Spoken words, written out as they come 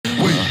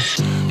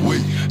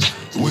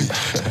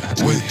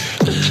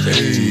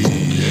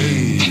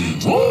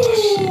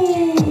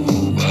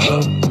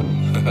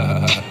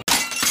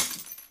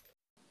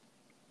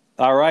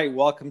All right,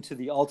 welcome to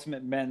the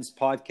Ultimate Men's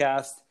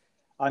Podcast.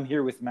 I'm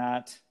here with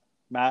Matt.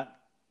 Matt,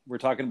 we're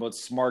talking about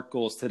SMART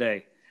goals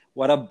today.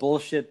 What a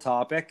bullshit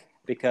topic,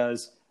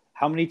 because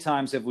how many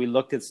times have we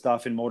looked at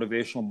stuff in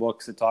motivational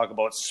books that talk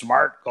about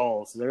SMART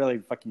goals? They're really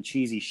fucking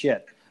cheesy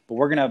shit. But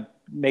we're going to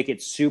make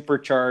it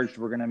supercharged.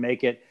 We're going to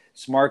make it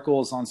SMART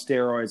goals on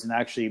steroids and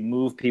actually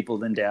move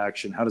people into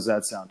action. How does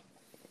that sound?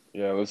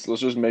 Yeah, let's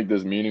just make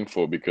this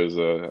meaningful because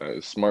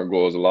SMART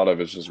goals, a lot of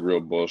it's just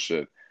real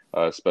bullshit.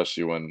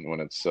 Especially when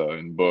it's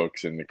in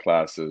books, in the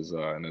classes,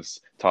 and it's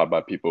taught by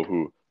people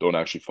who don't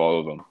actually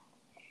follow them.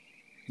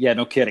 Yeah,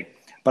 no kidding.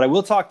 But I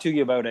will talk to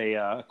you about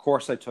a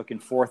course I took in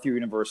fourth year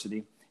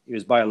university. It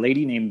was by a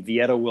lady named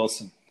Vietta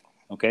Wilson.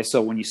 Okay,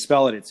 so when you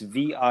spell it, it's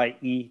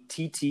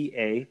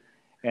V-I-E-T-T-A,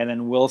 and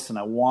then Wilson.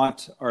 I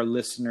want our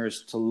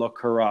listeners to look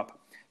her up.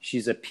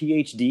 She's a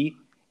PhD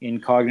in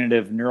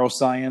cognitive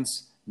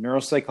neuroscience,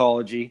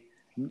 neuropsychology,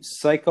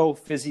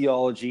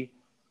 psychophysiology,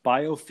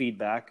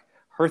 biofeedback.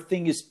 Her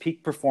thing is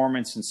peak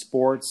performance in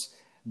sports,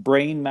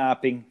 brain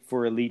mapping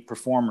for elite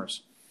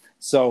performers.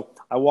 So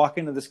I walk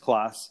into this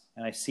class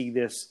and I see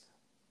this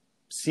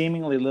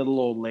seemingly little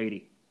old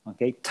lady,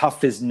 okay,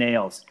 tough as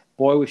nails.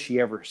 Boy, was she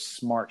ever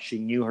smart. She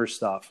knew her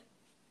stuff.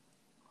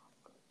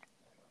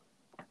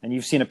 And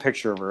you've seen a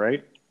picture of her,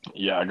 right?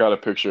 Yeah, I got a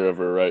picture of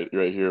her right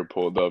here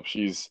pulled up.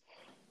 She's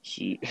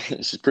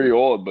pretty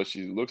old, but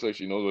she looks like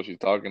she knows what she's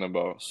talking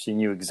about. She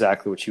knew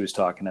exactly what she was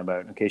talking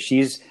about. Okay,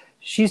 she's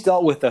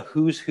dealt with the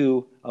who's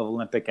who of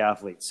Olympic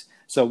athletes.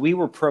 So we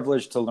were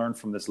privileged to learn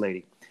from this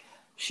lady.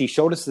 She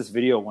showed us this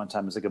video one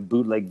time. It was like a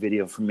bootleg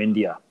video from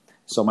India.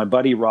 So my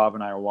buddy Rob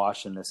and I are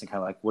watching this and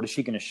kind of like, what is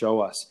she going to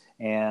show us?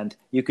 And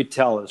you could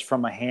tell it was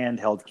from a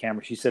handheld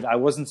camera. She said, I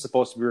wasn't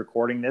supposed to be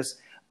recording this,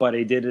 but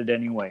I did it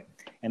anyway.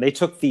 And they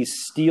took these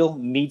steel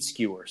meat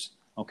skewers,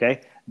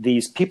 okay?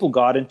 These people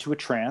got into a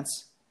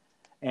trance,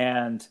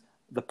 and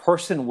the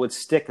person would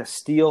stick a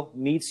steel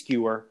meat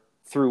skewer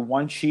through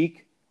one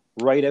cheek,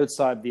 right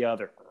outside the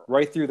other,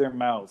 right through their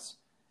mouths.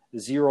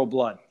 Zero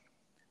blood.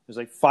 There's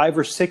like 5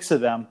 or 6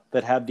 of them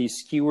that had these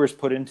skewers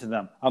put into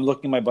them. I'm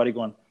looking at my buddy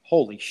going,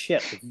 holy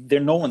shit,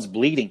 no one's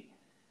bleeding.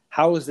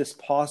 How is this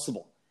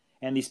possible?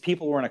 And these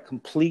people were in a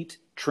complete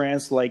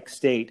trance-like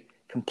state,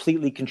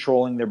 completely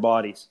controlling their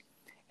bodies.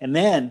 And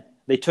then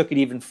they took it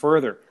even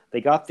further.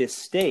 They got this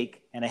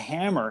stake and a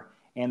hammer,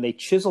 and they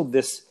chiseled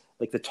this,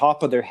 like the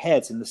top of their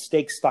heads, and the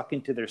stake stuck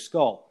into their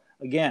skull.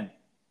 Again,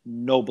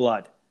 no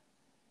blood.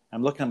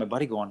 I'm looking at my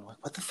buddy going,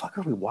 what the fuck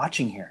are we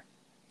watching here?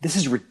 This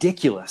is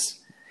ridiculous.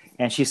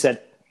 And she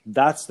said,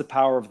 that's the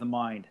power of the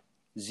mind.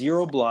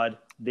 Zero blood.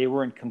 They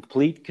were in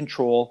complete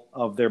control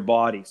of their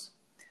bodies.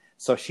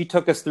 So she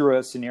took us through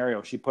a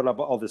scenario. She put up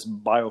all this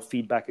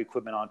biofeedback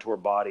equipment onto her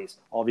bodies,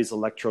 all these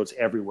electrodes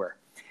everywhere.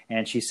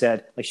 And she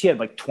said, like she had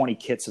like 20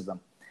 kits of them.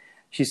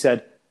 She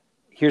said,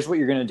 here's what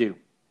you're going to do.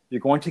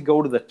 You're going to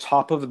go to the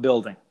top of a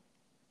building,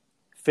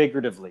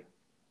 figuratively.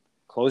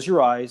 Close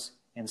your eyes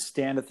and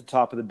stand at the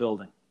top of the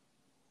building.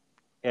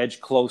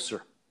 Edge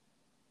closer.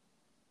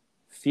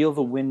 Feel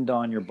the wind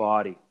on your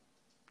body.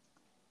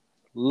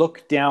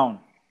 Look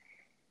down.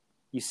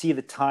 You see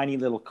the tiny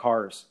little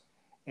cars,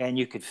 and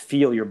you could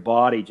feel your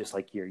body just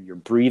like you're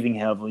breathing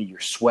heavily, you're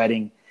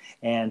sweating.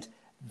 And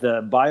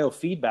the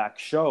biofeedback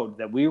showed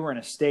that we were in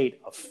a state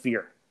of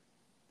fear.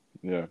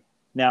 Yeah.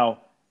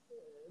 Now,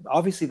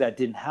 obviously that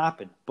didn't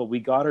happen, but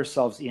we got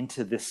ourselves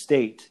into this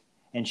state.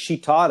 And she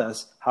taught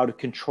us how to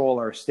control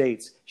our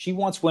states. She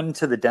once went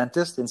into the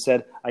dentist and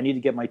said, I need to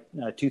get my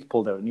tooth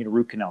pulled out. I need a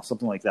root canal,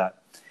 something like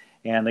that.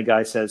 And the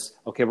guy says,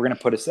 okay, we're going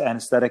to put an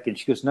anesthetic in.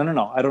 She goes,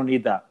 no, I don't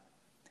need that.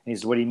 And he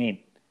says, what do you mean?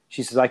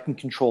 She says, I can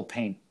control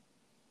pain.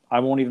 I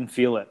won't even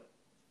feel it.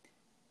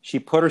 She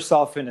put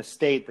herself in a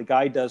state. The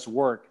guy does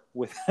work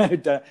with.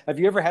 Have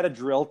you ever had a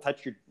drill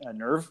touch your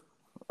nerve?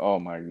 Oh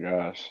my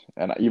gosh.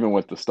 And even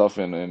with the stuff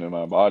in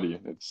my body,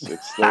 it still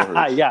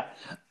hurts. Yeah.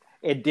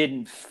 It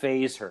didn't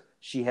faze her.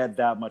 She had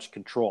that much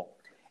control.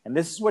 And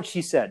this is what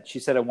she said. She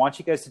said, I want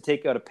you guys to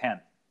take out a pen.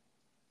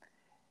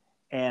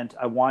 And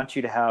I want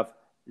you to have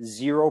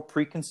zero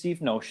preconceived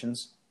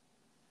notions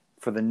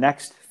for the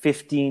next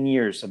 15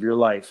 years of your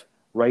life.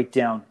 Write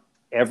down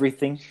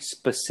everything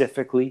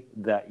specifically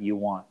that you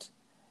want.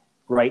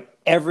 Write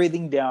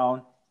everything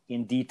down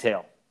in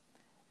detail.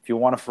 If you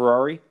want a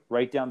Ferrari,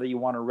 write down that you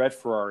want a red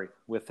Ferrari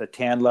with a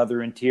tan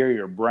leather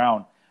interior,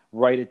 brown.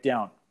 Write it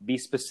down. Be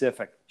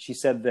specific. She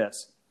said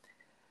this.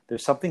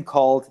 There's something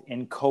called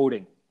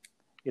encoding.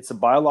 It's a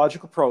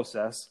biological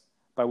process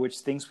by which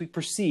things we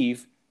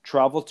perceive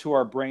travel to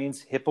our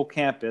brain's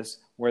hippocampus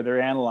where they're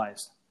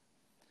analyzed.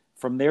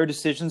 From there,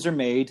 decisions are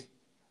made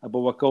about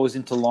what goes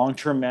into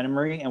long-term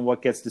memory and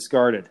what gets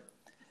discarded.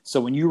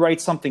 So when you write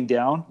something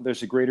down,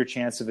 there's a greater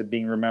chance of it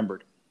being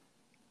remembered.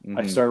 Mm-hmm.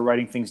 I started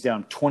writing things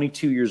down.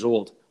 22 years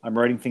old, I'm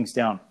writing things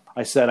down.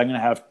 I said, I'm going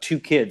to have 2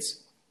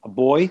 kids, a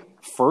boy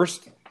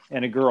first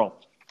and a girl.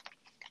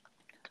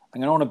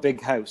 I'm going to own a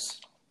big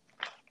house.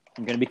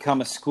 I'm going to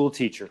become a school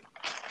teacher.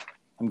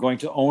 I'm going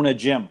to own a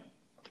gym.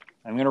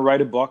 I'm going to write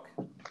a book.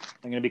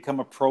 I'm going to become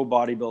a pro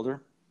bodybuilder.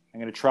 I'm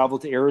going to travel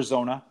to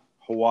Arizona,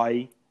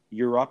 Hawaii,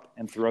 Europe,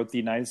 and throughout the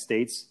United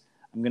States.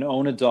 I'm going to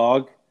own a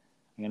dog.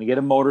 I'm going to get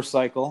a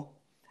motorcycle.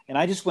 And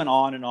I just went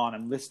on and on.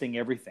 I'm listing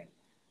everything.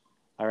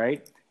 All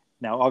right.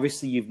 Now,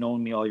 obviously, you've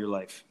known me all your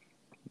life.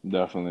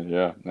 Definitely,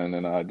 yeah. And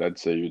then I'd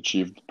say you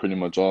achieved pretty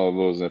much all of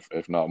those,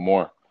 if not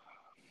more.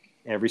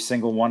 Every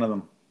single one of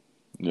them.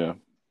 Yeah.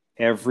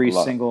 Every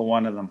single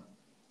one of them.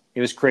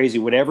 It was crazy.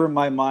 Whatever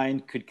my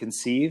mind could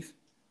conceive,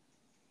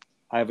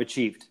 I've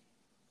achieved.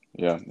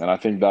 Yeah, and I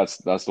think that's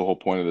the whole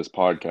point of this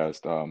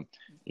podcast.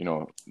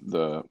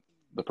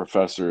 The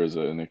professor is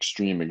an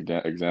extreme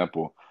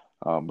example,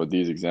 but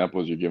these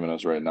examples you're giving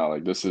us right now,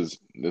 like this is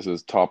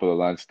top of the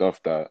line stuff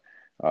that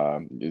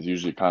is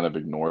usually kind of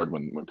ignored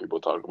when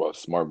people talk about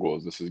SMART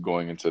goals. This is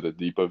going into the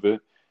deep of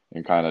it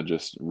and kind of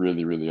just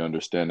really, really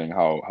understanding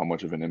how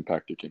much of an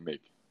impact it can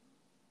make.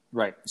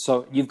 Right.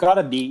 So you got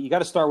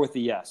to start with the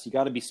yes. You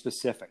got to be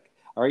specific.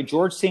 All right.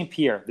 George St.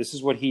 Pierre, this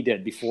is what he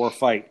did before a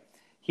fight.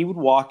 He would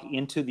walk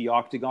into the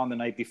octagon the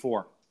night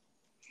before,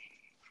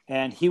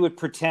 and he would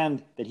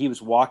pretend that he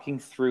was walking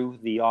through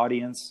the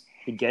audience.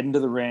 He'd get into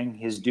the ring,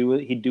 he'd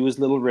do his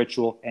little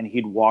ritual, and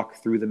he'd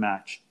walk through the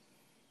match.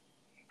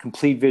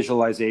 Complete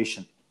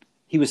visualization.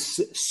 He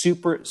was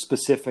super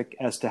specific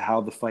as to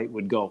how the fight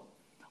would go.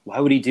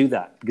 Why would he do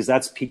that? Because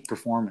that's peak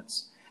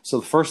performance. So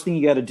the first thing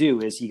you got to do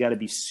is you got to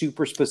be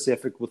super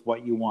specific with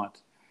what you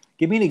want.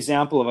 Give me an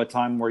example of a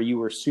time where you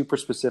were super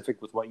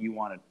specific with what you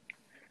wanted.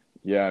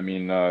 Yeah, I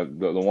mean,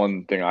 the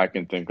one thing I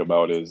can think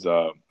about is,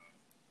 going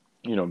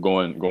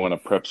to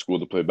prep school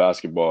to play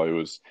basketball. It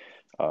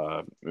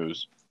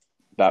was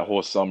that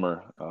whole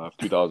summer of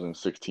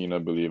 2016, I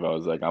believe. I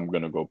was like, I'm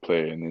gonna go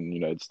play in the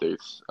United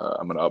States.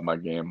 I'm gonna up my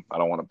game. I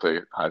don't want to play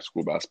high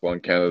school basketball in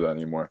Canada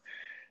anymore.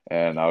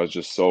 And I was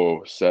just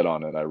so set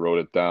on it. I wrote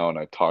it down.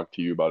 I talked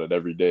to you about it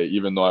every day,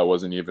 even though I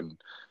wasn't even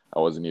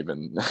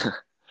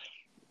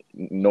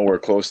nowhere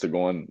close to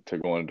going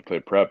to play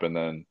prep. And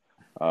then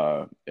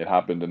it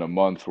happened in a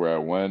month where I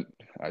went.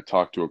 I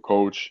talked to a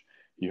coach.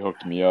 He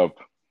hooked me up.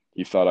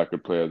 He thought I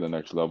could play at the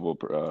next level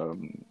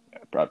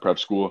at prep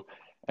school,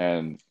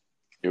 and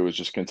it was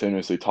just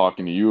continuously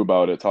talking to you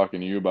about it,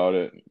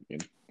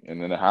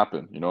 and then it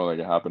happened. Like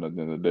it happened at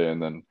the end of the day, and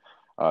then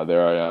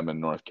there I am in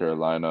North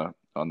Carolina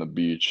on the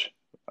beach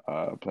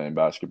playing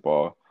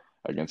basketball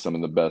against some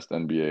of the best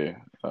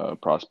NBA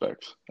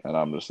prospects, and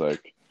I'm just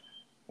like,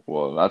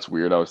 well, that's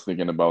weird. I was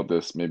thinking about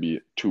this maybe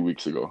 2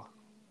 weeks ago.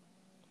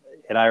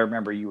 And I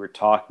remember you were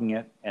talking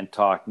it and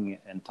talking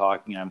it and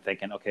talking. And I'm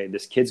thinking, okay,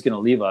 this kid's going to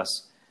leave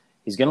us.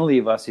 He's going to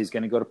leave us. He's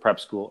going to go to prep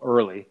school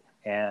early,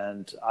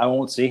 and I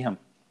won't see him.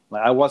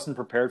 Like, I wasn't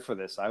prepared for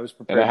this. I was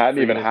prepared. And it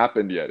hadn't even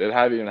happened yet.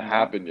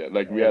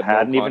 Like we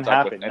had no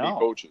contact with any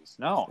coaches.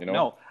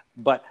 No.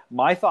 But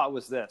my thought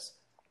was this: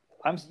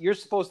 you're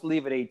supposed to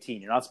leave at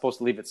 18. You're not supposed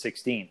to leave at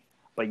 16.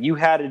 But you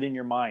had it in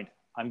your mind.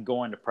 I'm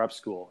going to prep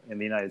school in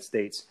the United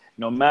States.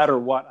 No matter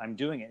what, I'm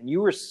doing it. And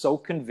you were so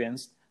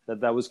convinced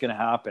that was going to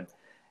happen.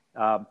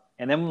 And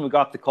then when we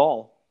got the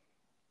call,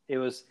 it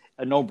was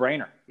a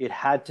no-brainer. It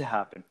had to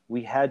happen.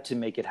 We had to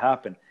make it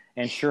happen.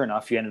 And sure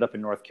enough, you ended up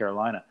in North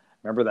Carolina.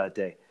 Remember that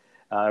day.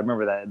 I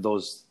remember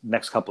those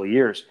next couple of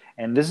years.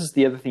 And this is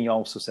the other thing you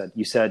also said.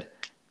 You said,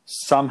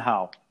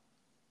 somehow,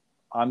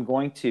 I'm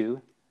going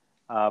to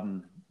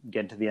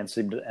get into the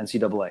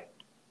NCAA.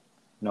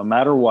 No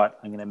matter what,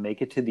 I'm going to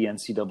make it to the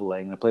NCAA.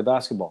 I'm going to play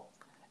basketball.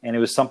 And it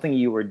was something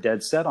you were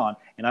dead set on.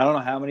 And I don't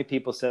know how many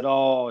people said,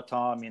 oh,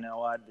 Tom, you know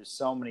what? There's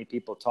so many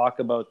people talk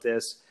about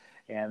this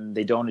and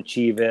they don't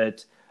achieve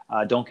it.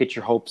 Don't get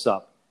your hopes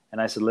up. And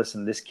I said,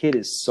 listen, this kid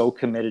is so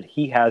committed.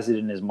 He has it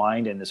in his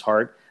mind and his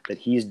heart that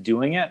he's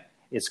doing it.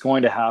 It's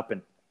going to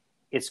happen.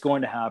 It's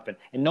going to happen.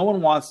 And no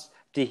one wants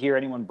to hear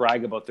anyone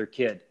brag about their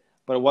kid.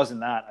 But it wasn't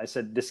that. I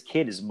said, this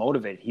kid is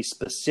motivated. He's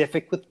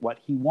specific with what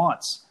he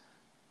wants.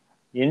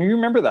 And you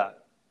remember that.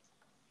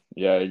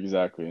 Yeah,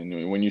 exactly.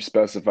 And when you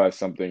specify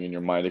something in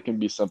your mind, it can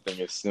be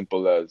something as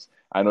simple as,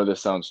 I know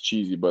this sounds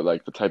cheesy, but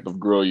like the type of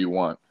girl you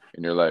want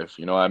in your life.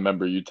 I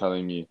remember you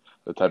telling me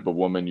the type of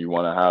woman you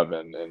want to have,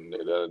 and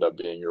it ended up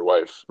being your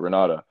wife,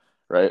 Renata,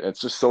 right? It's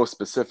just so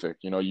specific.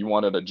 You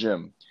wanted a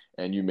gym,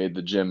 and you made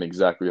the gym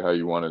exactly how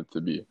you wanted it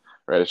to be,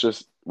 right? It's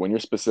just when you're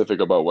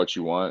specific about what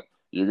you want,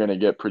 you're going to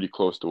get pretty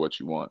close to what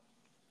you want.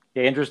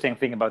 The interesting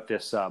thing about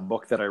this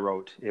book that I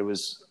wrote, it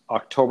was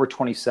October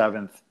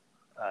 27th,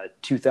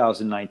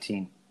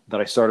 2019 that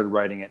I started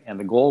writing it. And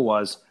the goal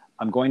was,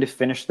 I'm going to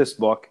finish this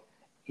book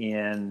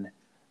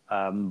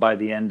by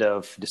the end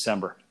of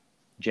December,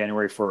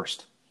 January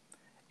 1st.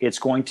 It's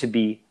going to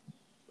be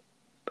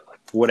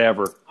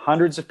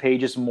hundreds of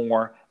pages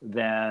more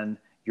than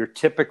your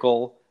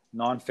typical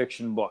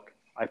nonfiction book.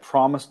 I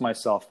promised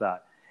myself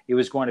that. It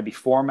was going to be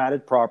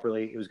formatted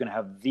properly. It was going to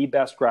have the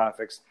best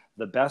graphics,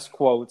 the best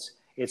quotes.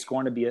 It's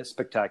going to be a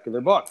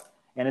spectacular book.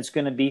 And it's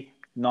going to be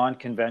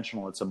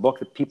non-conventional. It's a book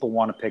that people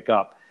want to pick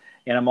up.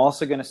 And I'm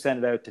also going to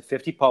send it out to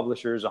 50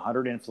 publishers,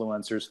 100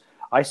 influencers.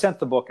 I sent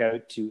the book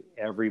out to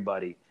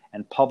everybody,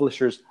 and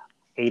publishers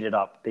ate it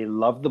up. They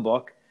loved the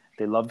book.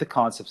 They loved the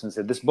concepts and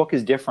said, this book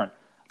is different.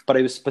 But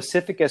I was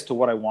specific as to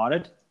what I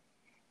wanted.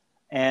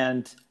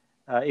 And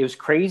it was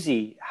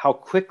crazy how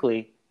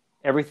quickly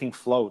everything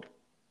flowed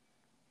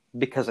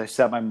because I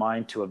set my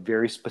mind to a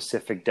very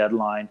specific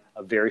deadline,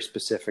 a very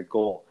specific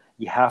goal.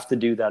 You have to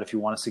do that if you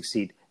want to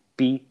succeed.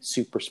 Be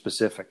super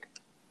specific.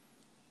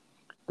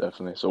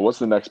 Definitely. So what's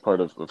the next part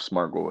of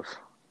SMART goals?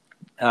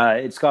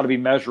 It's got to be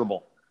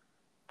measurable.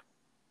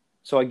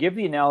 So I give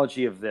the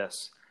analogy of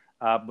this.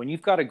 When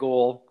you've got a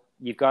goal,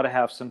 you've got to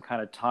have some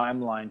kind of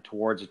timeline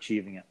towards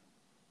achieving it.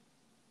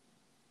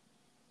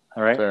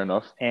 All right? Fair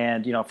enough.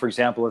 And, for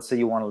example, let's say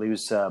you want to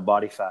lose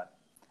body fat.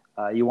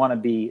 You want to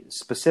be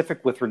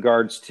specific with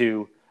regards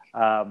to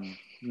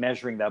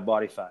measuring that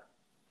body fat.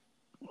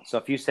 So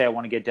if you say I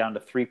want to get down to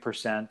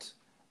 3%,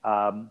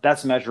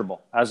 that's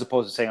measurable, as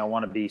opposed to saying I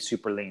want to be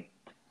super lean.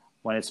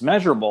 When it's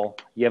measurable,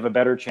 you have a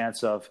better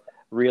chance of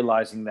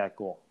realizing that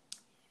goal.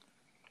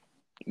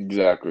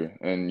 Exactly.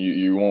 And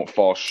you won't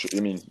fall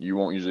you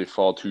won't usually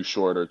fall too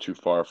short or too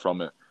far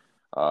from it.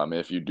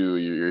 If you do,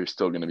 you're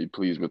still going to be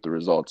pleased with the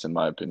results, in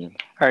my opinion.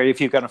 All right, if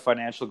you've got a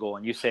financial goal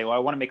and you say, well, I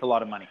want to make a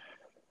lot of money.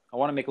 I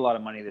want to make a lot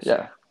of money this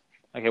year.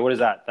 Okay, what is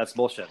that? That's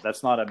bullshit.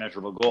 That's not a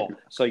measurable goal.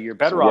 So you're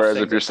better off. Whereas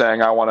if you're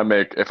saying if I want to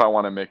make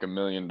 $1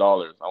 million, I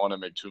want to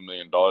make $2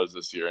 million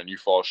this year, and you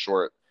fall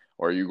short,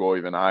 or you go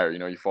even higher,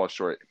 you fall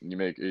short, and you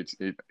make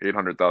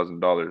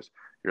 $800,000.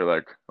 You're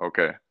like,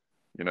 okay,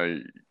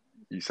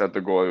 you set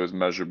the goal, it was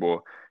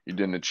measurable, you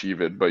didn't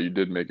achieve it, but you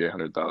did make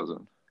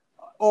 800,000.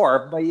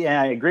 But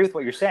yeah, I agree with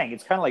what you're saying.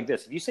 It's kind of like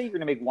this: if you say you're going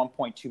to make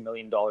 $1.2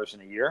 million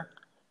in a year,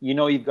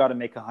 you've got to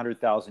make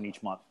 100,000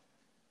 each month.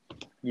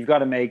 You've got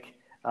to make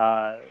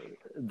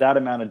that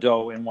amount of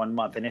dough in 1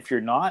 month. And if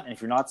you're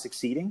not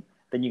succeeding,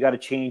 then you got to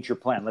change your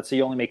plan. Let's say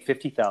you only make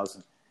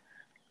 50,000.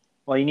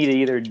 Well, you need to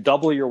either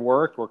double your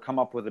work or come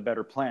up with a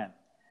better plan.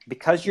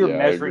 Because you're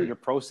measuring your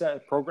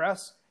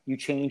progress, you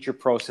change your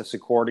process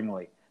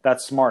accordingly.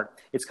 That's smart.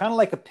 It's kind of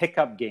like a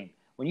pickup game.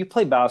 When you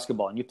play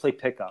basketball and you play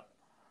pickup,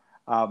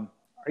 are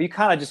you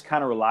kind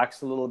of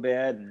relaxed a little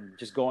bit and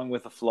just going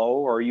with the flow,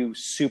 or are you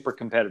super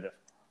competitive?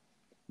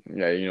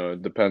 Yeah,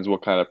 it depends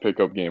what kind of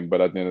pickup game,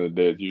 but at the end of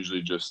the day, it's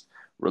usually just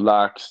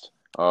relaxed.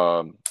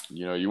 You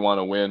want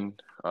to win,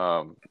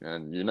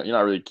 and you're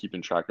not really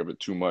keeping track of it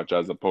too much,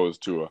 as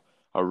opposed to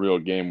a real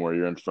game where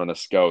you're in front of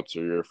scouts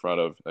or you're in front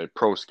of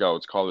pro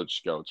scouts, college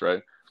scouts,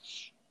 right?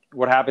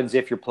 What happens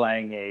if you're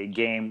playing a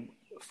game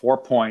 4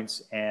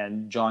 points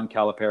and John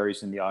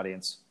Calipari's in the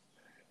audience?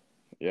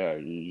 Yeah,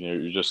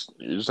 you're just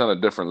on a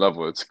different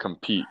level. It's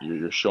compete.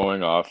 You're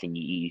showing off, and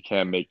you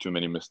can't make too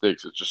many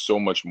mistakes. It's just so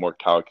much more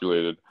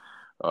calculated,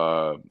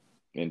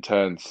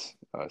 intense,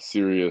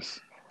 serious,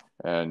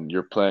 and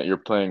you're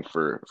playing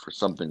for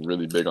something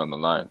really big on the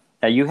line.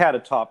 Now, you had a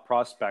top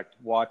prospect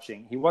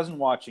watching. He wasn't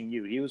watching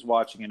you. He was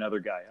watching another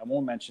guy. I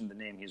won't mention the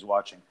name he's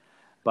watching,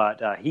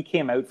 but he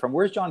came out from,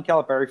 where's John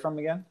Calipari from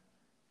again?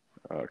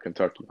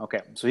 Kentucky. Okay,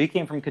 so he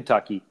came from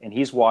Kentucky, and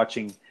he's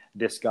watching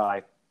this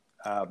guy.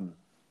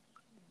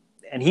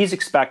 And he's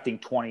expecting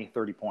 20,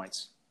 30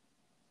 points.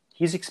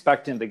 He's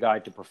expecting the guy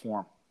to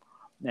perform.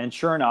 And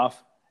sure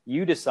enough,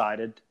 you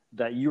decided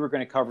that you were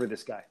going to cover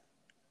this guy.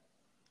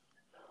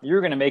 You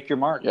were going to make your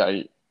mark.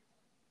 Yeah,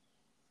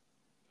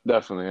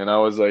 definitely. And I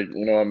was like,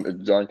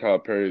 John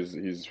Calipari,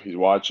 he's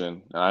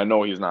watching. And I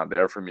know he's not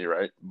there for me,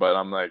 right? But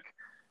I'm like,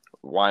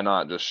 why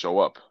not just show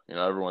up?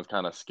 Everyone's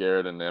kind of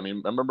scared. And I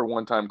remember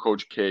one time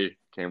Coach K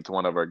came to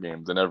one of our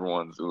games, and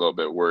everyone's a little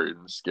bit worried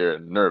and scared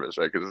and nervous,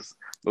 right? Because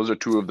those are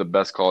two of the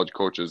best college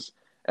coaches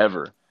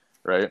ever,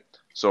 right?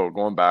 So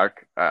going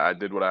back, I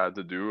did what I had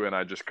to do, and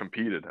I just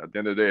competed. At the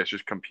end of the day, it's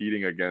just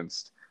competing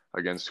against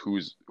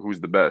who's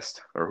the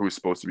best, or who's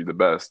supposed to be the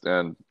best,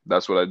 and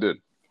that's what I did.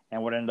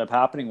 And what ended up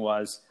happening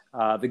was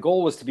the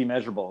goal was to be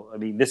measurable.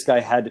 This guy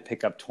had to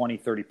pick up 20,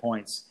 30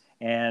 points,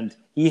 and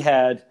he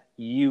had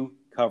you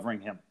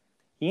covering him.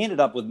 He ended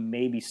up with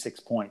maybe 6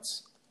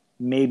 points.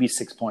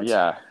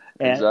 Yeah.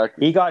 And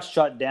exactly. He got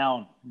shut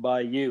down by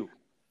you.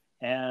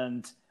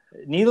 And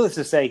needless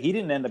to say, he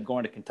didn't end up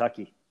going to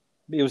Kentucky.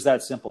 It was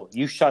that simple.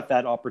 You shut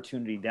that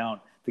opportunity down.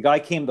 The guy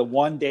came the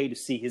one day to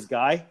see his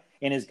guy,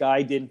 and his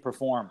guy didn't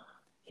perform.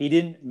 He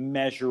didn't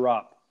measure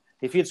up.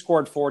 If he had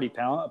scored 40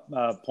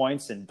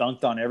 points and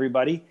dunked on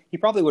everybody, he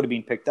probably would have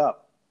been picked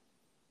up.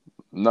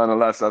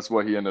 Nonetheless, that's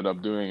what he ended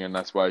up doing, and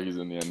that's why he's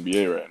in the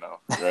NBA right now,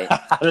 right?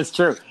 That's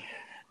true.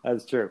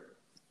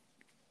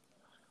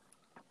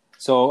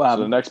 So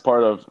the next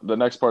part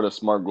of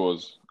SMART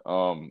goals,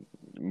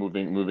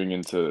 moving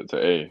into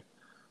A.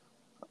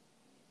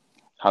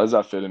 How does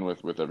that fit in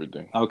with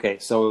everything? Okay,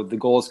 so the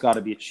goal's got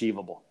to be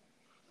achievable.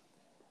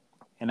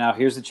 And now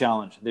here's the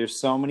challenge. There's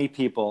so many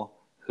people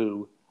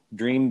who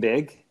dream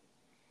big,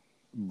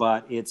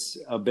 but it's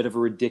a bit of a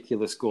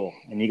ridiculous goal,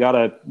 and you got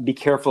to be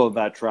careful of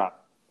that trap.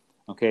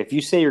 Okay, if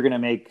you say you're going to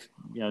make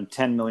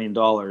 $10 million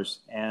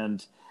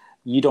and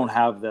you don't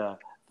have the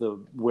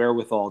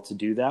wherewithal to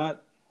do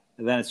that,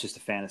 then it's just a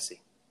fantasy.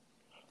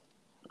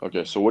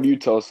 Okay, so what do you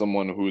tell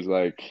someone who's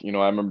like, I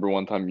remember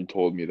one time you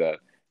told me that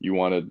you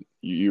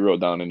wrote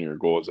down in your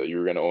goals that you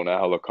were going to own a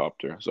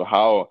helicopter. So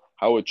how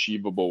how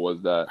achievable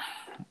was that?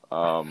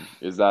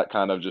 Is that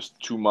kind of just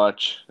too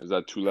much? Is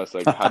that too less?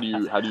 Like, how do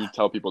you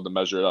tell people to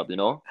measure it up? You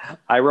know?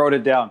 I wrote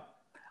it down.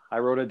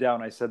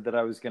 I said that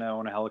I was going to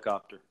own a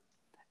helicopter.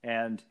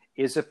 And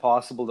is it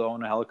possible to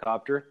own a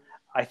helicopter?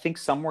 I think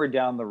somewhere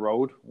down the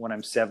road when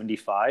I'm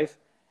 75,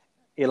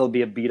 it'll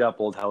be a beat up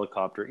old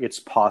helicopter. It's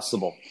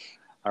possible.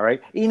 All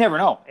right. You never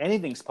know.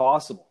 Anything's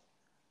possible.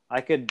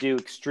 I could do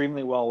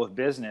extremely well with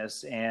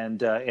business and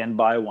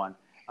buy one.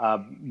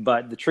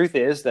 But the truth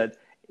is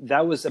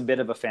that was a bit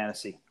of a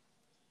fantasy.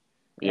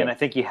 Yeah. And I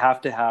think you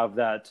have to have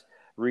that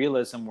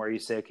realism where you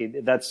say, okay,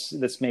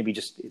 that's maybe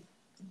just,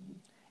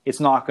 it's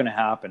not going to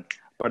happen.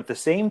 But at the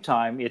same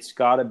time, it's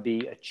got to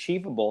be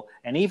achievable.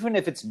 And even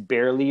if it's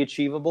barely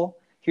achievable,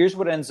 here's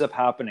what ends up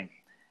happening.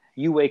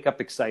 You wake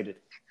up excited.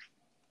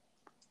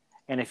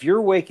 And if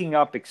you're waking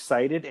up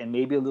excited and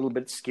maybe a little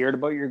bit scared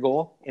about your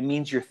goal, it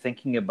means you're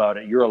thinking about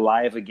it. You're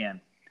alive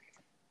again.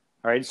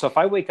 All right. So if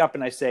I wake up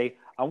and I say,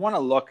 I want to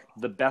look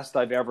the best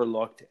I've ever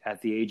looked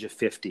at the age of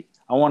 50.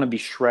 I want to be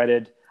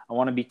shredded. I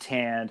want to be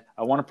tanned.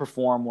 I want to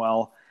perform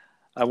well.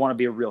 I want to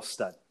be a real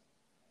stud.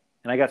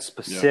 And I got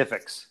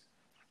specifics.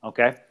 Yeah.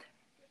 Okay.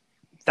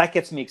 That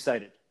gets me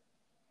excited.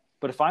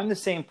 But if I'm the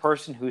same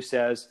person who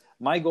says,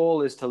 my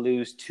goal is to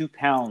lose 2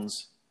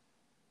 pounds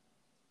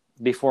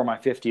before my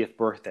 50th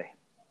birthday,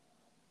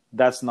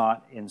 that's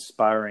not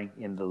inspiring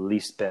in the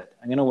least bit.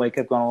 I'm going to wake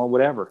up going, well,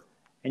 whatever.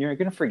 And you're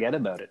going to forget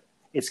about it.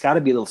 It's got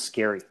to be a little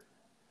scary.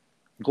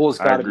 The goal has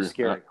got to be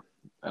scary.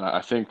 And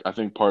I think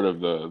part of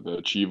the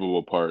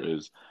achievable part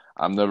is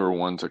I'm never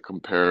one to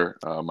compare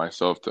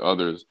myself to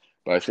others,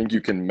 but I think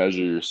you can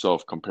measure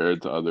yourself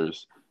compared to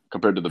others,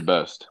 compared to the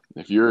best.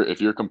 If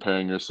you're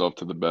comparing yourself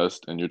to the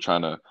best and you're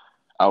trying to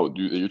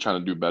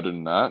do better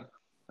than that,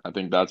 I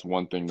think that's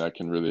one thing that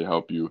can really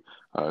help you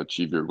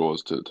achieve your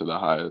goals to the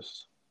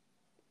highest.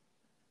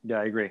 Yeah,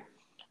 I agree.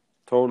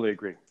 Totally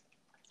agree.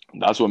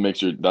 That's what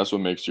makes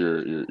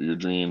your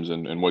dreams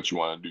and what you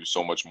want to do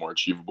so much more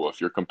achievable. If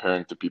you're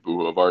comparing to people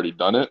who have already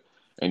done it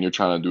and you're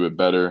trying to do it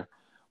better,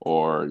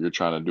 or you're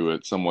trying to do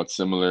it somewhat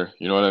similar,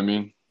 you know what I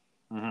mean?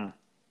 Mm-hmm.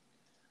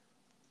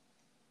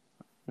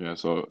 Yeah.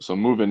 So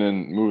moving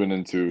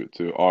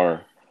into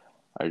our,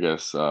 I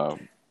guess, how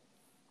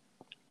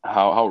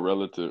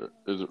relative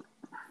is it?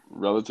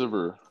 Relative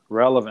or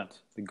relevant?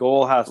 The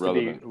goal has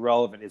relevant. To be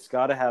relevant. It's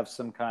got to have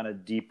some kind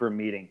of deeper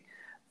meaning.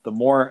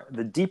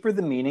 The deeper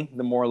the meaning,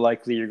 the more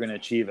likely you're going to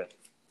achieve it.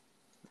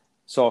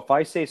 So if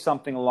I say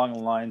something along the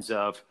lines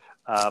of,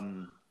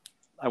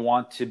 I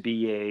want to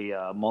be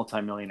a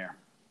multimillionaire,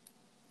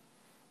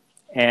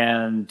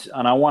 and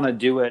I want to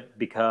do it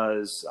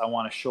because I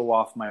want to show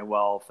off my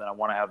wealth and I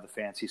want to have the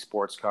fancy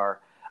sports car,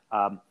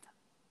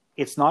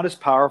 it's not as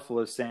powerful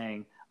as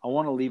saying, I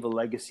want to leave a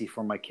legacy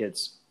for my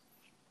kids.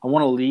 I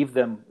want to leave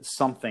them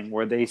something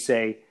where they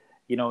say,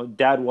 you know,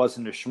 Dad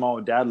wasn't a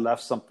schmo. Dad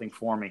left something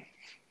for me.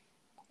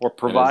 Or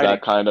providing.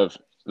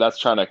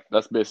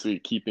 That's basically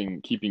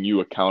keeping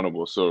you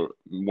accountable. So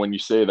when you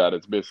say that,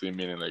 it's basically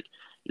meaning like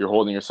you're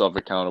holding yourself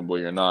accountable.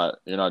 You're not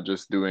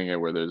just doing it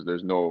where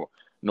there's no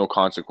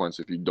consequence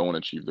if you don't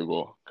achieve the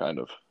goal, kind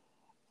of.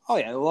 Oh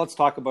yeah, well, let's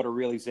talk about a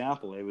real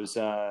example. It was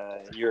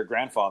your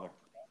grandfather.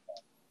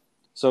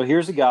 So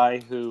here's a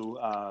guy who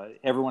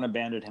everyone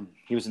abandoned him.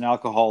 He was an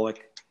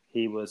alcoholic.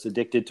 He was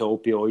addicted to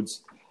opioids.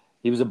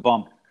 He was a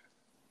bum.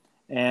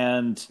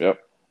 And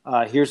yep.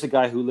 Here's a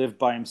guy who lived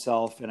by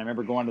himself. And I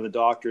remember going to the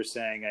doctor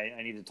saying,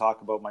 I need to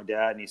talk about my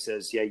dad. And he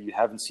says, yeah, you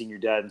haven't seen your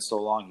dad in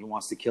so long. He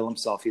wants to kill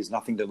himself. He has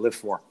nothing to live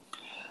for.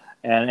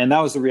 And that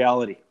was the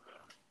reality.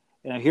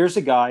 And here's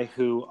a guy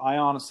who I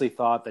honestly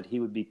thought that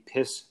he would be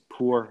piss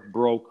poor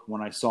broke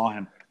when I saw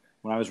him,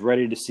 when I was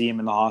ready to see him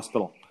in the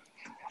hospital.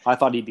 I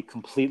thought he'd be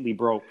completely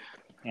broke.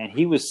 And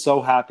he was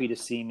so happy to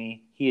see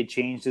me. He had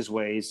changed his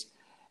ways.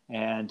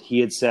 And he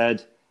had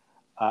said,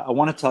 I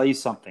want to tell you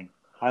something.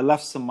 I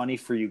left some money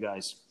for you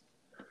guys.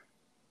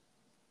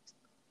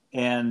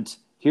 And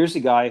here's a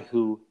guy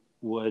who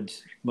would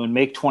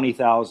make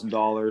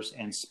 $20,000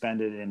 and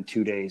spend it in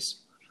 2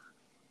 days.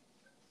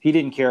 He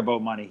didn't care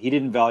about money. He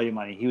didn't value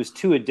money. He was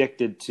too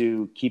addicted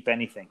to keep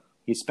anything.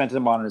 He spent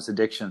them on his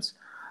addictions.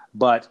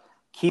 But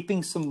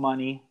keeping some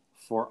money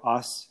for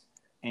us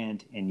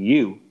and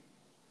you,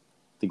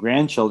 the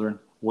grandchildren,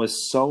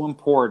 was so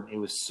important. It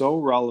was so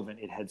relevant.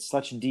 It had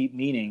such deep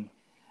meaning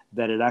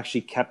that it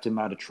actually kept him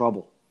out of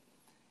trouble.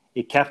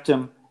 It kept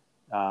him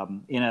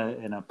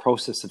in a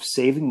process of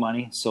saving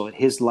money so that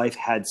his life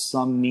had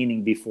some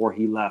meaning before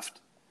he left.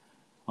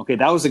 Okay,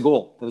 that was a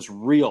goal. That was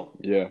real.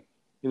 Yeah.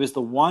 It was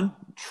the one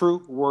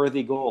true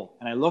worthy goal.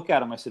 And I look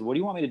at him, I said, what do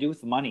you want me to do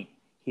with the money?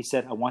 He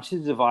said, I want you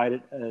to divide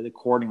it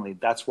accordingly.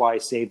 That's why I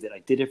saved it. I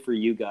did it for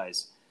you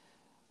guys.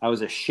 I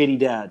was a shitty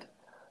dad,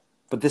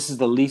 but this is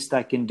the least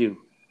I can do.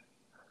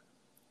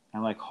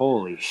 I'm like,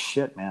 holy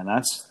shit, man,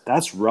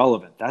 that's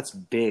relevant. That's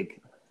big.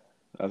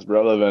 That's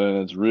relevant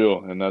and it's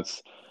real. And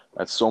that's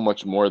so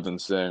much more than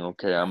saying,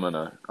 okay, I'm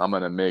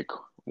gonna make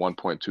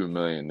 1.2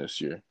 million this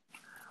year.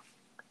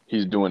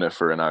 He's doing it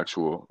for an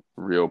actual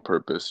real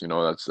purpose, you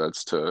know,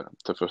 that's to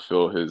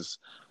fulfill his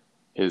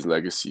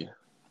legacy.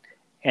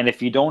 And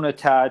if you don't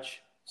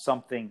attach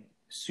something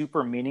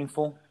super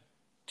meaningful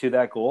to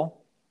that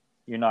goal,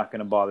 you're not going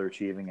to bother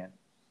achieving it.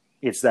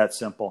 It's that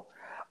simple.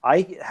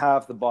 I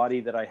have the body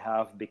that I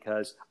have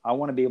because I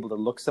want to be able to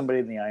look somebody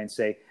in the eye and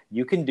say,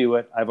 you can do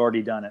it. I've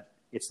already done it.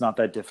 It's not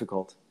that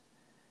difficult.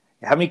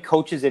 How many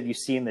coaches have you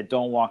seen that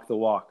don't walk the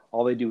walk?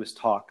 All they do is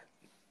talk.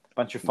 A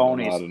bunch of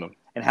phonies.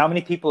 And how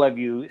many people have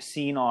you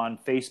seen on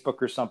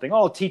Facebook or something? Oh,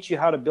 I'll teach you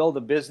how to build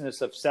a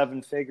business of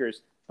 7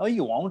 figures. No,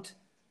 you won't.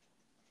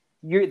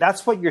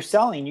 That's what you're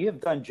selling. You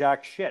have done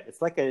jack shit.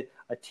 It's like a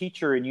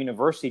teacher in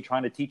university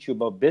trying to teach you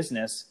about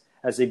business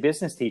as a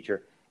business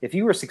teacher. If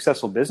you were a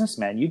successful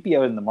businessman, you'd be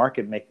out in the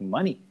market making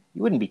money.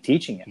 You wouldn't be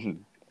teaching it.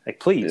 Like,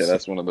 please. Yeah,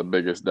 that's one of the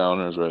biggest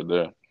downers right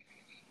there.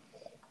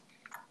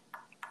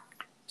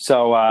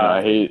 So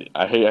I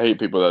hate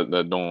people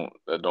that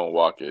don't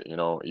walk it. You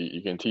know,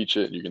 you can teach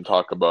it, you can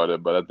talk about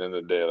it, but at the end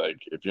of the day,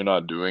 like if you're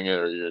not doing it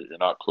or you're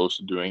not close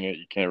to doing it,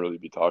 you can't really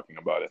be talking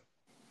about it.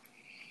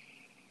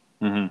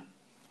 Mm-hmm.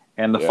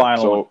 And the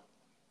final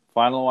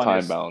one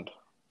is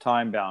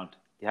time bound.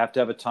 You have to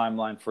have a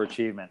timeline for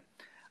achievement.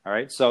 All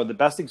right. So the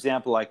best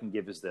example I can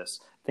give is this.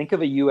 Think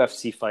of a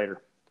UFC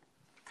fighter.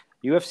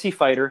 UFC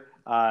fighter,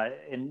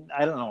 and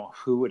I don't know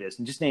who it is,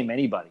 and just name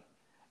anybody.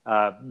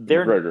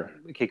 McGregor.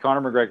 Okay,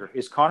 Conor McGregor.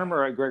 Is Conor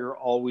McGregor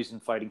always in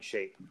fighting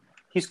shape?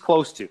 He's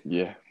close to.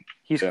 Yeah.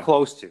 He's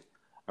close to.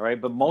 All right.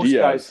 But most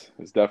guys.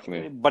 Is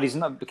definitely. But he's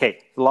not. Okay.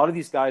 A lot of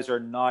these guys are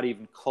not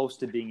even close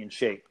to being in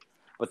shape.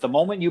 But the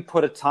moment you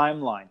put a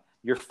timeline,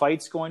 your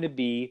fight's going to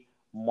be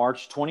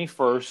March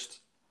 21st.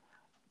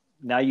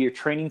 Now your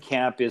training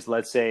camp is,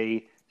 let's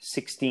say,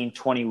 16,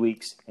 20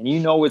 weeks. And you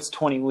know it's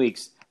 20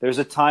 weeks. There's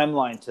a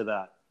timeline to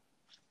that.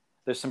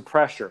 There's some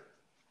pressure.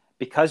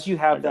 Because you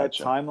have that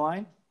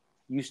timeline,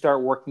 you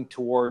start working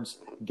towards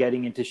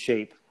getting into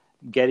shape,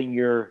 getting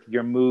your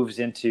moves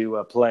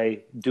into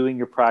play, doing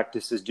your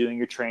practices, doing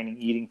your training,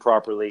 eating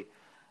properly.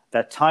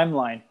 That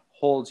timeline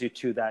holds you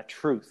to that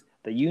truth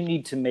that you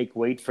need to make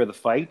weight for the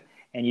fight,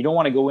 and you don't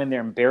want to go in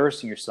there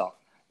embarrassing yourself.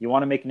 You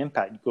want to make an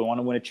impact. You want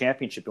to win a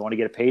championship. You want to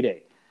get a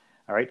payday.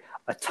 All right?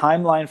 A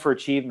timeline for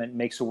achievement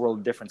makes a world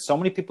of difference. So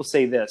many people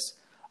say this,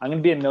 I'm going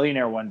to be a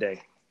millionaire one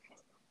day.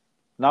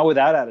 Not with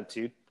that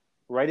attitude.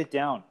 Write it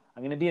down.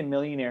 I'm going to be a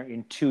millionaire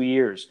in 2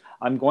 years.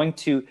 I'm going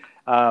to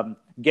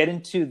get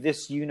into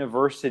this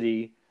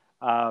university,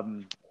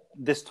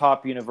 this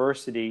top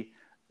university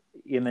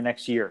in the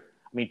next year.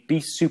 I mean, be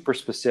super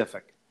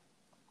specific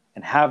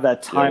and have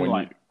that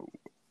timeline.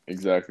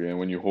 Exactly. And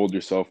when you hold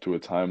yourself to a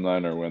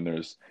timeline or when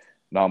there's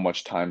not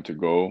much time to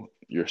go,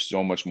 you're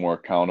so much more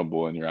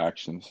accountable in your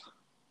actions.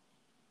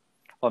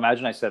 Well,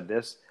 imagine I said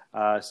this,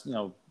 when are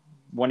you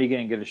going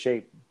to get into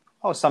shape?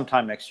 Oh,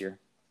 sometime next year.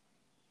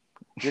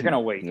 You're going to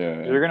wait.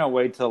 You're going to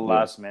wait till the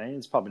last minute.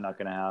 It's probably not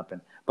going to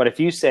happen. But if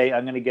you say,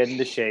 I'm going to get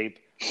into shape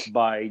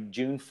by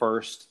June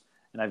 1st,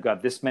 and I've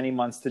got this many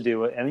months to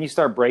do it, and then you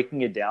start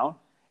breaking it down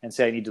and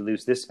say, I need to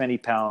lose this many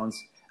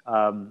pounds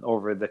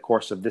over the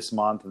course of this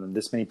month, and then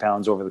this many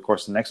pounds over the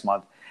course of the next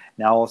month.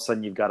 Now, all of a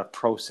sudden, you've got a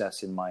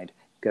process in mind.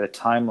 You've got a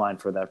timeline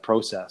for that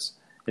process.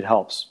 It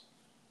helps.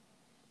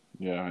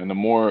 Yeah, and the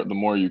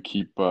more you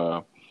keep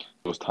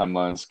those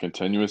timelines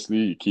continuously,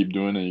 you keep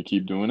doing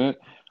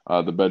it,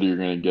 the better you're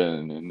going to get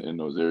in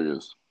those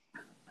areas.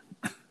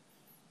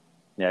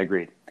 Yeah,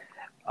 agreed.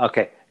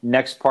 Okay,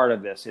 next part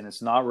of this, and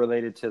it's not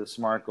related to the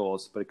SMART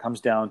goals, but it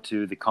comes down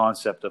to the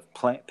concept of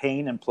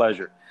pain and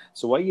pleasure.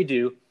 So what you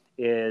do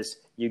is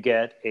you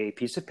get a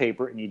piece of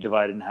paper and you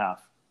divide it in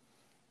half.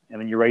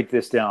 And then you write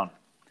this down.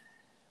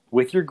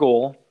 With your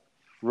goal,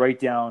 write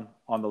down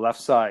on the left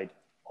side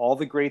all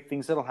the great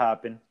things that will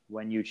happen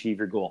when you achieve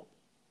your goal.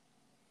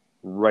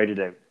 Write it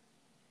out.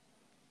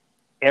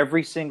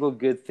 Every single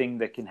good thing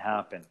that can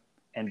happen,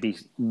 and be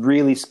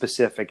really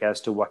specific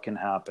as to what can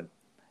happen.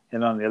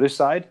 And on the other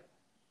side,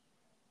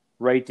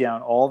 write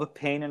down all the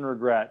pain and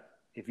regret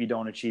if you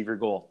don't achieve your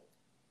goal.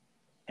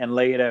 And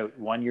lay it out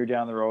 1 year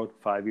down the road,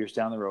 5 years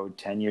down the road,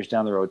 10 years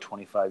down the road,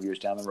 25 years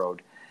down the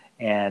road.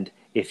 And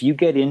if you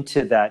get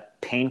into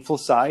that painful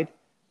side,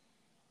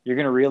 you're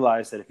going to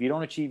realize that if you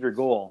don't achieve your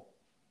goal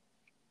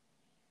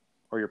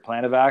or your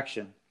plan of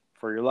action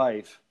for your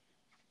life's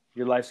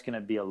going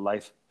to be a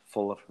life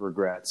full of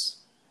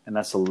regrets. And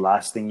that's the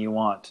last thing you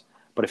want.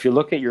 But if you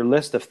look at your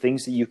list of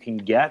things that you can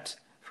get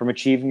from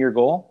achieving your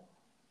goal,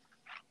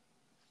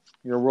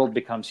 your world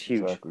becomes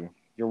huge. Exactly.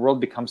 Your world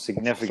becomes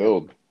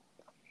significant.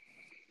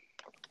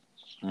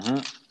 Mm-hmm.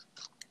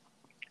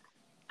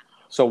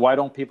 So why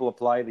don't people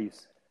apply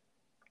these?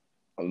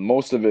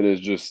 Most of it is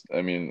just,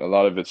 a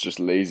lot of it's just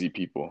lazy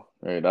people,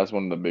 right? That's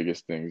one of the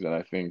biggest things. And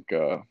I think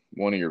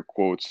one of your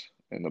quotes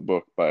in the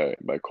book by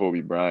Kobe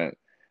Bryant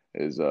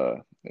is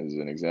an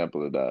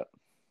example of that.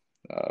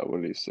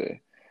 What did he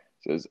say?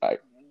 He says,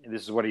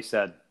 This is what he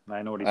said.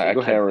 I know what he said.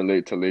 I can't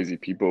relate to lazy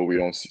people. We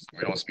don't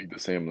speak the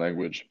same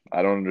language.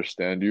 I don't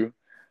understand you.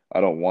 I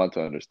don't want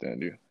to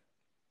understand you,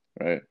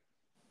 right?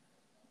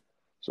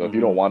 So if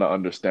you don't want to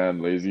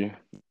understand lazy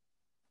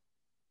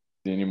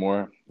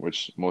anymore,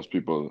 which most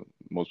people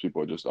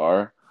just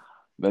are,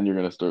 then you're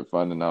gonna start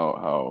finding out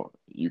how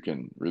you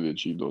can really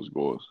achieve those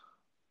goals.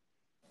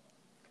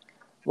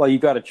 Well, you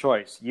got a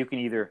choice. You can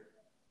either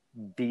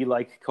be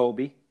like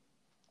Kobe,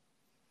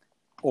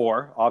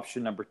 or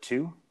option number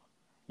 2,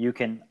 you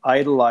can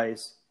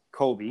idolize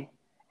Kobe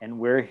and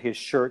wear his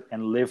shirt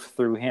and live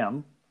through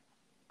him.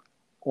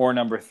 Or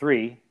number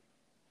 3,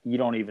 you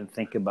don't even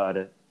think about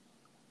it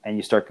and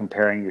you start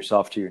comparing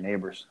yourself to your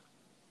neighbors.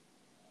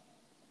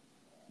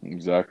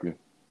 Exactly.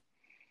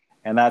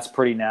 And that's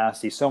pretty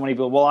nasty. So many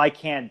people, well, I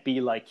can't be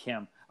like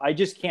him. I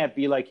just can't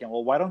be like him.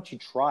 Well, why don't you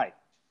try?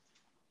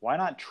 Why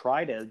not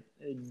try to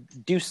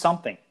do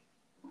something?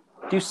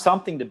 Do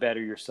something to better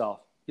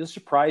yourself. You'll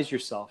surprise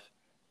yourself.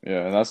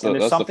 Yeah, and that's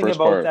the Something first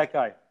about part. that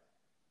guy.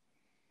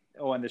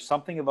 Oh, and there's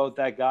something about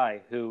that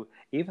guy who,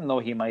 even though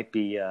he might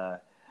be,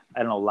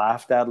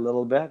 laughed at a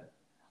little bit,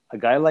 a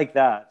guy like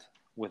that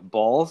with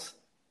balls,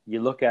 you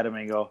look at him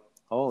and you go,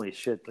 holy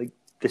shit, like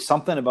there's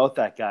something about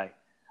that guy.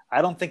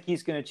 I don't think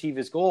he's going to achieve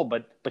his goal,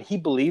 but he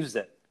believes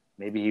it.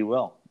 Maybe he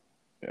will.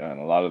 Yeah, and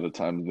a lot of the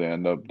times they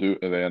end up doing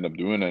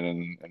it,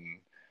 and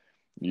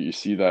you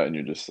see that, and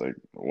you're just like,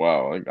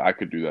 wow, like I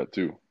could do that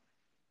too.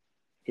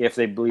 If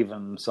they believe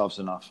in themselves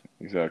enough.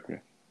 Exactly.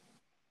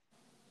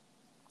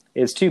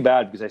 It's too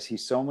bad because I see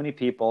so many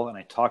people and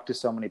I talk to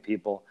so many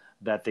people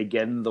that they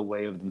get in the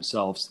way of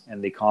themselves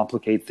and they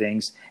complicate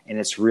things, and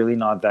it's really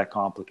not that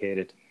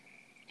complicated.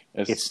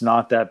 It's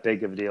not that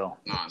big of a deal.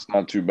 No, it's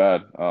not too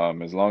bad.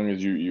 As long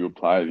as you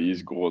apply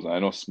these goals. I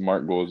know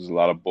SMART goals is a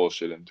lot of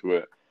bullshit into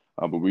it,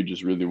 but we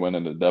just really went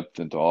into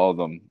depth into all of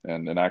them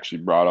and actually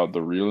brought out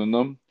the real in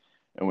them.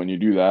 And when you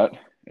do that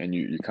and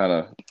you kind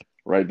of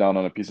write down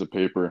on a piece of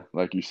paper,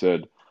 like you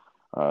said,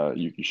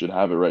 you should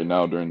have it right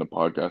now during the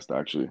podcast,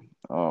 actually.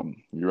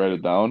 You write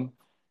it down,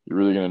 you're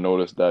really going to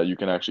notice that you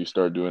can actually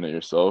start doing it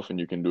yourself and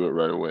you can do it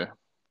right away.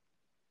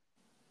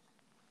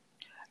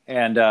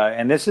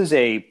 And this is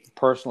a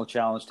personal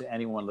challenge to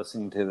anyone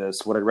listening to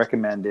this. What I'd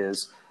recommend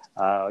is,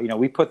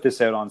 we put this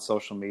out on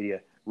social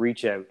media.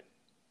 Reach out.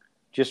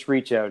 Just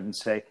reach out and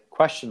say,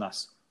 question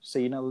us.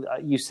 Say,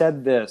 you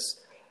said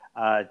this.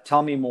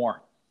 Tell me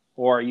more.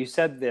 Or you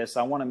said this.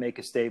 I want to make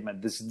a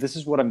statement. This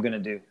is what I'm going to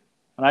do.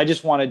 And I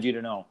just wanted you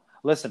to know.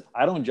 Listen,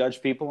 I don't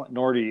judge people,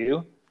 nor do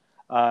you.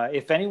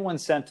 If anyone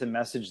sent a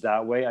message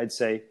that way, I'd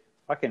say,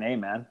 fucking A,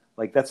 man.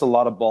 Like, that's a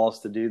lot of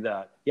balls to do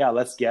that. Yeah,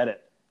 let's get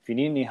it. If you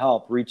need any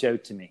help, reach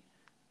out to me.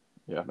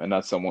 Yeah, and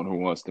that's someone who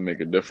wants to make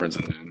a difference.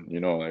 And,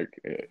 like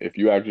if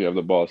you actually have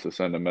the balls to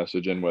send a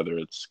message in, whether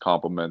it's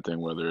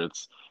complimenting, whether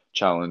it's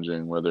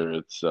challenging, whether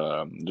it's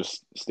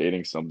just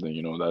stating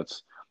something,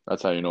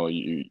 that's how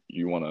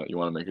you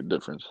wanna make a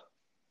difference.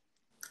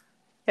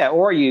 Yeah,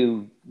 or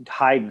you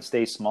hide and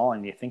stay small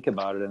and you think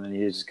about it and then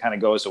it just kind of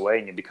goes away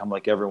and you become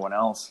like everyone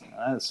else.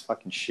 That's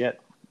fucking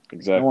shit.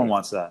 Exactly. No one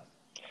wants that.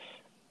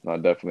 No,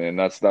 definitely. And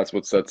that's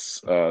what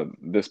sets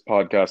this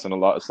podcast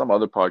and some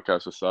other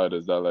podcasts aside,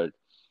 is that, like,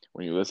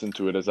 when you listen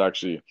to it, it's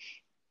actually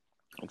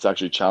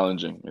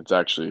challenging. It's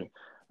actually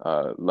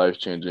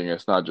life-changing.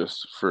 It's not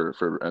just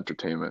for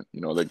entertainment.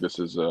 Like this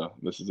is a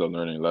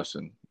learning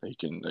lesson that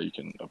you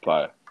can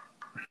apply.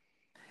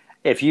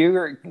 If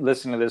you're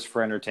listening to this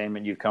for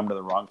entertainment, you've come to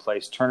the wrong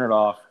place. Turn it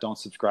off. Don't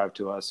subscribe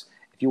to us.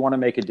 If you want to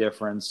make a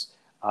difference,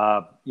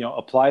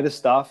 apply the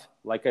stuff.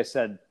 Like I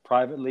said,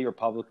 privately or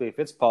publicly. If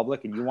it's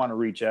public and you want to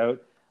reach out,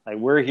 like,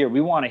 we're here.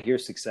 We want to hear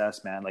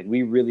success, man. Like,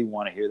 we really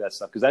want to hear that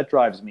stuff because that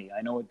drives me.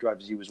 I know it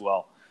drives you as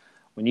well.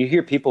 When you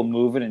hear people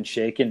moving and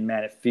shaking,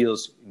 man, it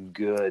feels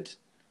good.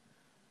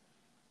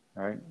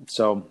 All right.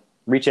 So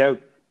reach out.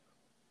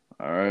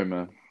 All right,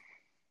 man.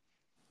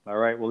 All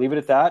right. We'll leave it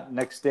at that.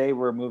 Next day,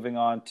 we're moving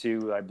on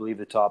to, I believe,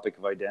 the topic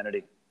of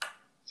identity.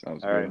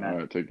 Sounds All good. right, man. All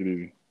right, take it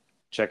easy.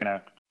 Checking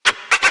out.